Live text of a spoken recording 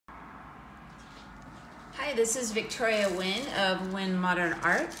Hi, this is Victoria Wynn of Wynn Modern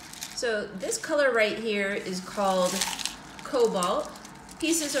Art. So this color right here is called Cobalt.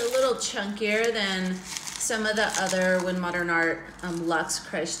 Pieces are a little chunkier than some of the other Wynn Modern Art Luxe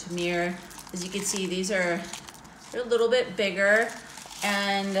Crushed Mirror. As you can see, they're a little bit bigger.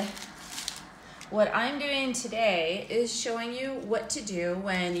 And what I'm doing today is showing you what to do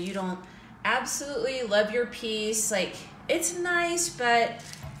when you don't absolutely love your piece. Like, it's nice, but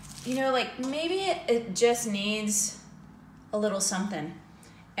you know, like maybe it just needs a little something.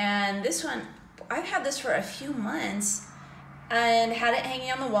 And this one, I've had this for a few months and had it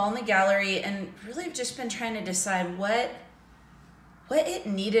hanging on the wall in the gallery, and really just been trying to decide what it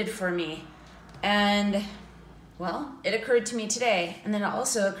needed for me. And well, it occurred to me today, and then it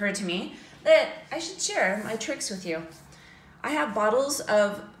also occurred to me that I should share my tricks with you. I have bottles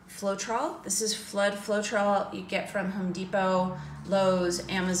of Floetrol. This is Flood Floetrol you get from Home Depot, Lowe's,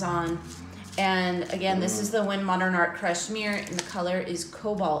 Amazon. And again, this is the Wynn Modern Art Crushed Mirror, and the color is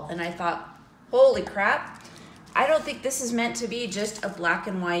Cobalt. And I thought, holy crap, I don't think this is meant to be just a black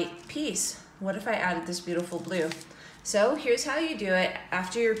and white piece. What if I added this beautiful blue? So here's how you do it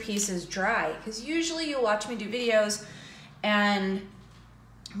after your piece is dry. Because usually you'll watch me do videos and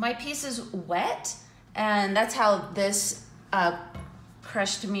my piece is wet, and that's how this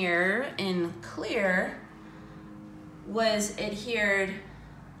crushed mirror in clear was adhered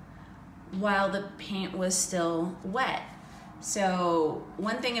while the paint was still wet. So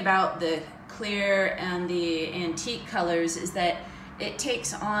one thing about the clear and the antique colors is that it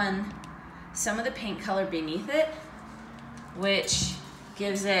takes on some of the paint color beneath it, which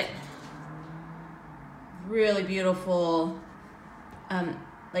gives it really beautiful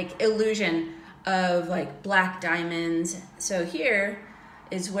like illusion of like black diamonds. So here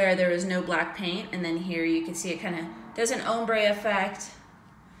is where there is no black paint, and then here you can see it kind of does an ombre effect.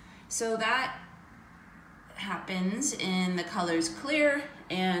 So that happens in the colors clear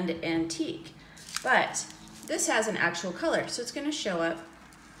and antique. But this has an actual color, so it's gonna show up.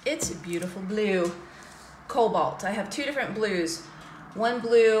 It's a beautiful blue, Cobalt. I have two different blues. One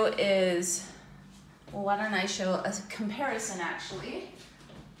blue is, well, why don't I show a comparison actually.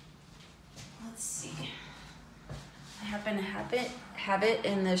 Let's see. I happen to have it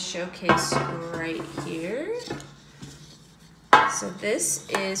in this showcase right here. So this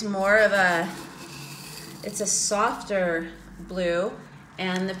is more of it's a softer blue,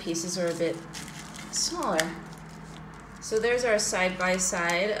 and the pieces are a bit smaller. So there's our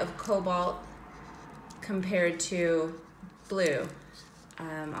side-by-side of Cobalt compared to blue.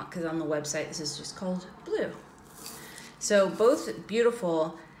 Because on the website this is just called blue. So both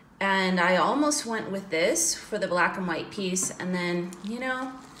beautiful. And I almost went with this for the black and white piece, and then, you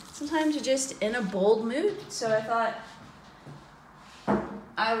know, sometimes you're just in a bold mood. So I thought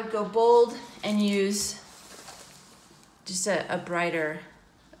I would go bold and use just a brighter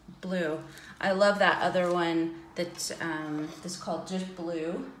blue. I love that other one that's called just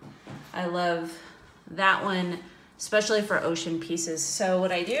blue. I love that one, especially for ocean pieces. So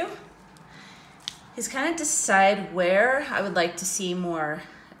what I do is kind of decide where I would like to see more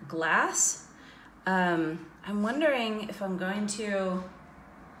glass. I'm wondering if I'm going to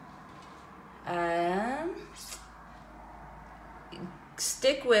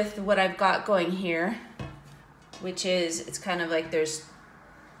stick with what I've got going here, which is, it's kind of like there's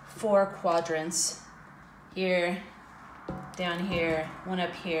 4 quadrants here, down here, one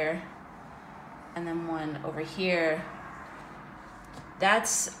up here, and then one over here.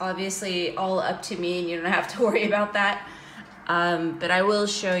 That's obviously all up to me, and you don't have to worry about that. But I will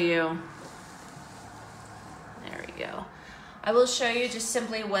show you, there we go. I will show you just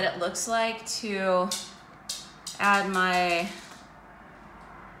simply what it looks like to add my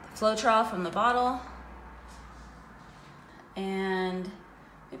Floetrol from the bottle. And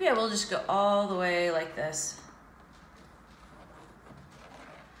maybe I will just go all the way like this.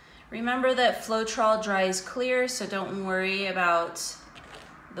 Remember that Floetrol dries clear, so don't worry about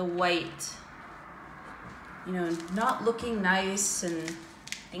the white, you know, not looking nice and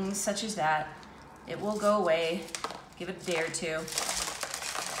things such as that. It will go away. Give it a day or two.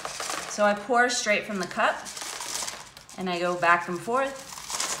 So I pour straight from the cup, and I go back and forth.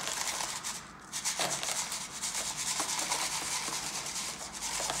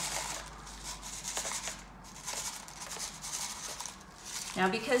 Now,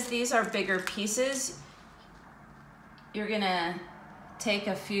 because these are bigger pieces, you're gonna take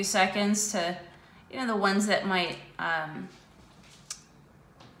a few seconds to, you know, the ones that might,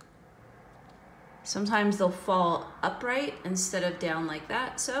 sometimes they'll fall upright instead of down like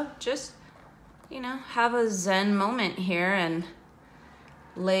that. So just, you know, have a Zen moment here and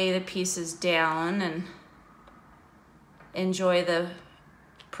lay the pieces down and enjoy the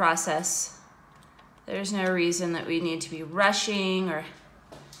process. There's no reason that we need to be rushing or,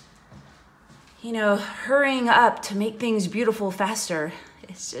 you know, hurrying up to make things beautiful faster.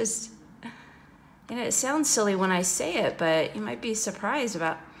 It's just, you know, it sounds silly when I say it, but you might be surprised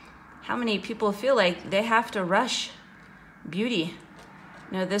about how many people feel like they have to rush beauty.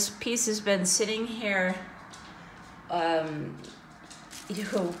 You know, this piece has been sitting here, you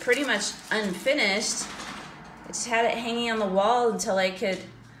know, pretty much unfinished. I just had it hanging on the wall until I could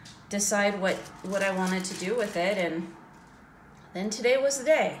decide what I wanted to do with it, and then today was the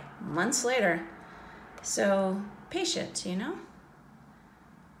day, months later. So patient, you know?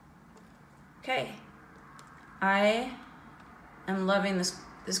 Okay, I am loving this.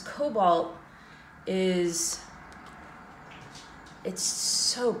 This cobalt it's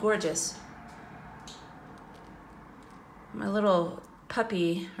so gorgeous. My little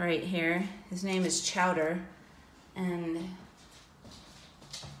puppy right here, his name is Chowder, and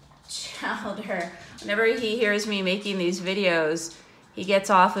Chowder, whenever he hears me making these videos, he gets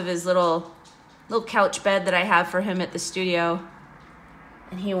off of his little couch bed that I have for him at the studio,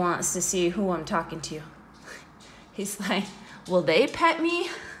 and he wants to see who I'm talking to. He's like, will they pet me?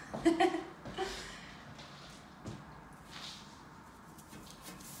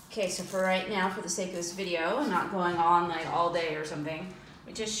 Okay, so for right now, for the sake of this video, I'm not going on like all day or something. Let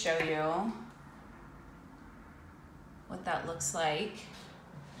me just show you what that looks like.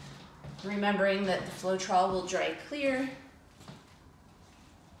 Remembering that the Floetrol will dry clear.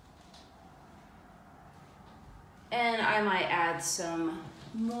 And I might add some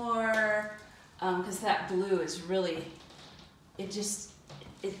more, because that blue is really,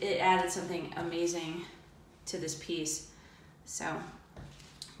 it added something amazing to this piece. So,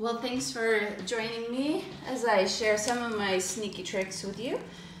 well, thanks for joining me as I share some of my sneaky tricks with you.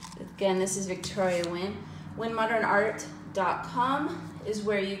 Again, this is Victoria Wynn. WynnModernArt.com is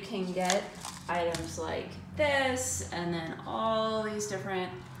where you can get items like this, and then all these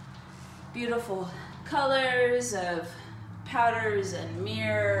different beautiful colors of powders and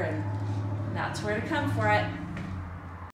mirror, and that's where to come for it.